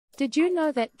Did you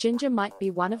know that ginger might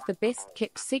be one of the best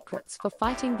kept secrets for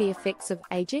fighting the effects of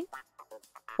aging?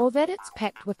 Or that it's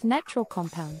packed with natural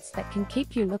compounds that can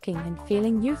keep you looking and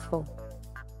feeling youthful?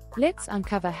 Let's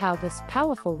uncover how this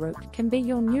powerful root can be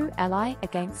your new ally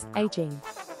against aging.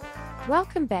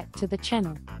 Welcome back to the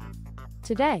channel.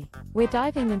 Today, we're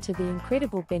diving into the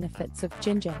incredible benefits of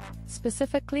ginger,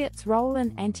 specifically its role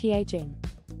in anti-aging.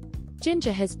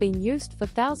 Ginger has been used for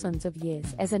thousands of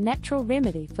years as a natural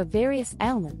remedy for various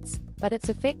ailments, but its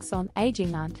effects on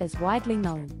aging aren't as widely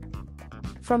known.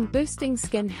 From boosting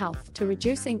skin health to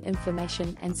reducing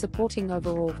inflammation and supporting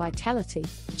overall vitality,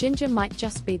 ginger might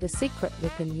just be the secret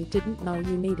weapon you didn't know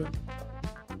you needed.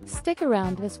 Stick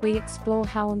around as we explore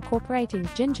how incorporating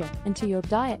ginger into your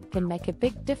diet can make a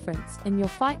big difference in your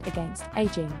fight against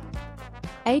aging.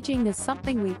 Aging is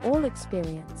something we all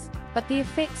experience, but the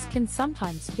effects can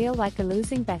sometimes feel like a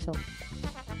losing battle.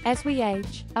 As we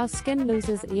age, our skin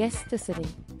loses elasticity,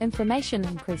 inflammation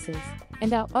increases,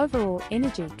 and our overall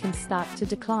energy can start to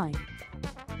decline.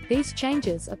 These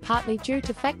changes are partly due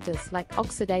to factors like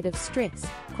oxidative stress,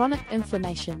 chronic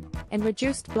inflammation, and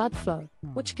reduced blood flow,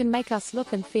 which can make us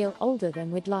look and feel older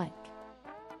than we'd like.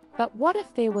 But what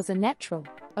if there was a natural,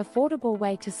 affordable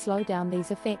way to slow down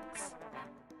these effects?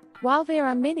 While there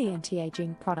are many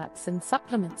anti-aging products and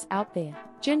supplements out there,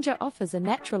 ginger offers a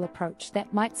natural approach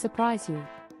that might surprise you.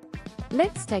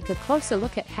 Let's take a closer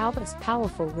look at how this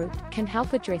powerful root can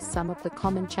help address some of the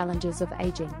common challenges of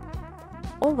aging.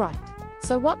 Alright,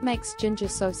 so what makes ginger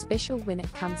so special when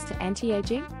it comes to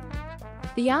anti-aging?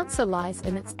 The answer lies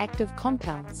in its active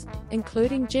compounds,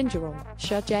 including gingerol,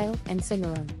 shogaol, and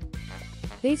cinnaron.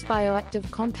 These bioactive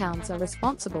compounds are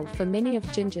responsible for many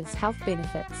of ginger's health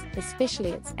benefits, especially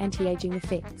its anti-aging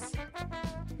effects.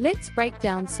 Let's break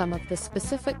down some of the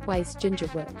specific ways ginger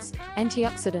works.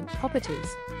 Antioxidant properties.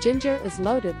 Ginger is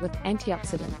loaded with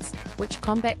antioxidants, which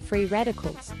combat free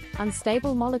radicals,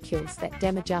 unstable molecules that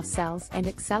damage our cells and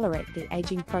accelerate the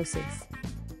aging process.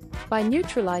 By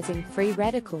neutralizing free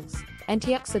radicals,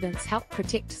 antioxidants help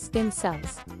protect skin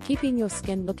cells, keeping your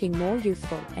skin looking more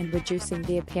youthful and reducing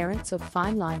the appearance of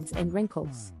fine lines and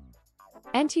wrinkles.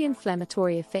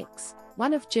 Anti-inflammatory effects.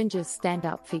 One of ginger's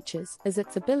standout features is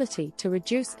its ability to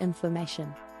reduce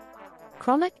inflammation.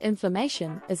 Chronic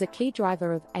inflammation is a key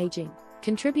driver of aging,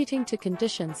 contributing to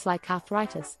conditions like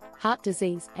arthritis, heart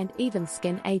disease, and even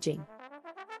skin aging.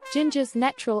 Ginger's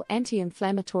natural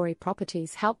anti-inflammatory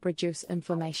properties help reduce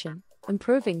inflammation,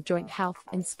 improving joint health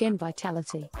and skin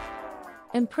vitality.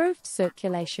 Improved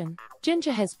circulation.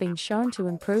 Ginger has been shown to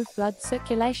improve blood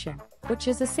circulation, which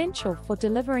is essential for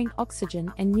delivering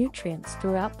oxygen and nutrients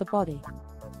throughout the body.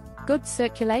 Good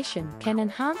circulation can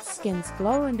enhance skin's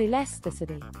glow and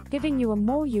elasticity, giving you a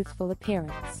more youthful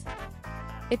appearance.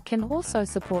 It can also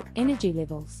support energy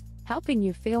levels, helping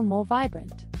you feel more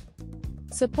vibrant.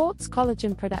 Supports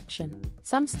collagen production.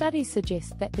 Some studies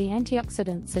suggest that the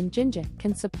antioxidants in ginger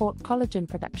can support collagen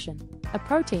production, a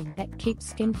protein that keeps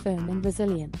skin firm and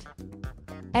resilient.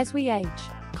 As we age,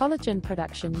 collagen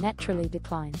production naturally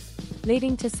declines,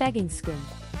 leading to sagging skin.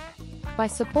 By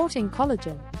supporting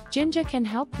collagen, ginger can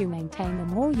help you maintain a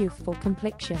more youthful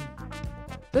complexion.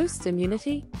 Boosts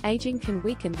immunity. Aging can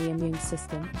weaken the immune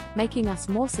system, making us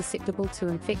more susceptible to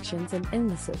infections and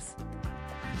illnesses.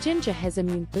 Ginger has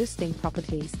immune-boosting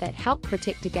properties that help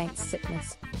protect against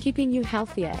sickness, keeping you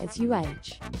healthier as you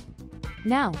age.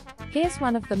 Now, here's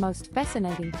one of the most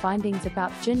fascinating findings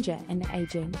about ginger and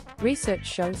aging. Research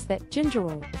shows that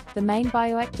gingerol, the main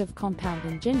bioactive compound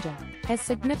in ginger, has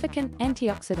significant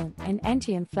antioxidant and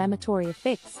anti-inflammatory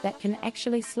effects that can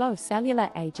actually slow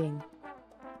cellular aging.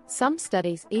 Some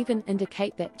studies even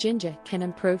indicate that ginger can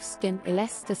improve skin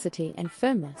elasticity and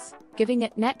firmness, giving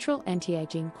it natural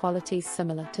anti-aging qualities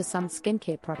similar to some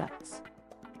skincare products.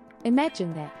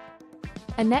 Imagine that.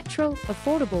 A natural,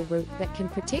 affordable root that can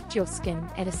protect your skin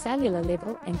at a cellular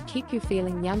level and keep you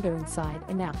feeling younger inside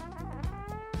and out.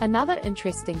 Another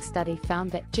interesting study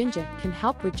found that ginger can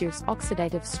help reduce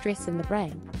oxidative stress in the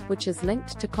brain, which is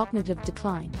linked to cognitive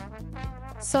decline.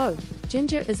 So,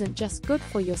 ginger isn't just good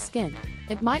for your skin,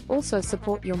 it might also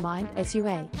support your mind as you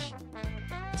age.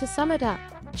 To sum it up,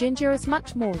 ginger is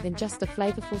much more than just a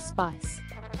flavorful spice.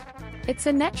 It's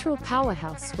a natural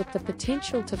powerhouse with the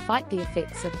potential to fight the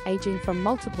effects of aging from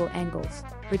multiple angles,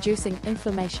 reducing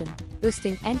inflammation,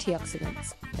 boosting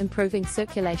antioxidants, improving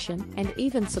circulation, and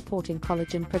even supporting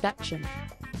collagen production.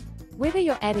 Whether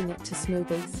you're adding it to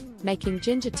smoothies, making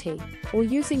ginger tea, or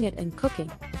using it in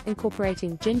cooking,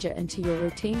 incorporating ginger into your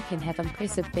routine can have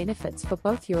impressive benefits for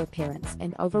both your appearance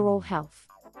and overall health.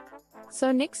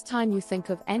 So next time you think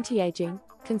of anti-aging,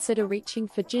 consider reaching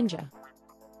for ginger.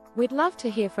 We'd love to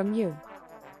hear from you.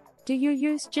 Do you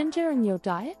use ginger in your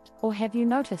diet, or have you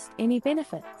noticed any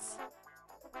benefits?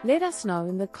 Let us know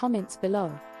in the comments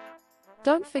below.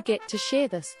 Don't forget to share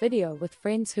this video with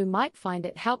friends who might find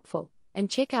it helpful,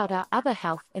 and check out our other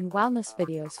health and wellness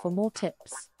videos for more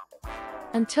tips.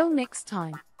 Until next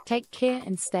time, take care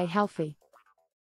and stay healthy.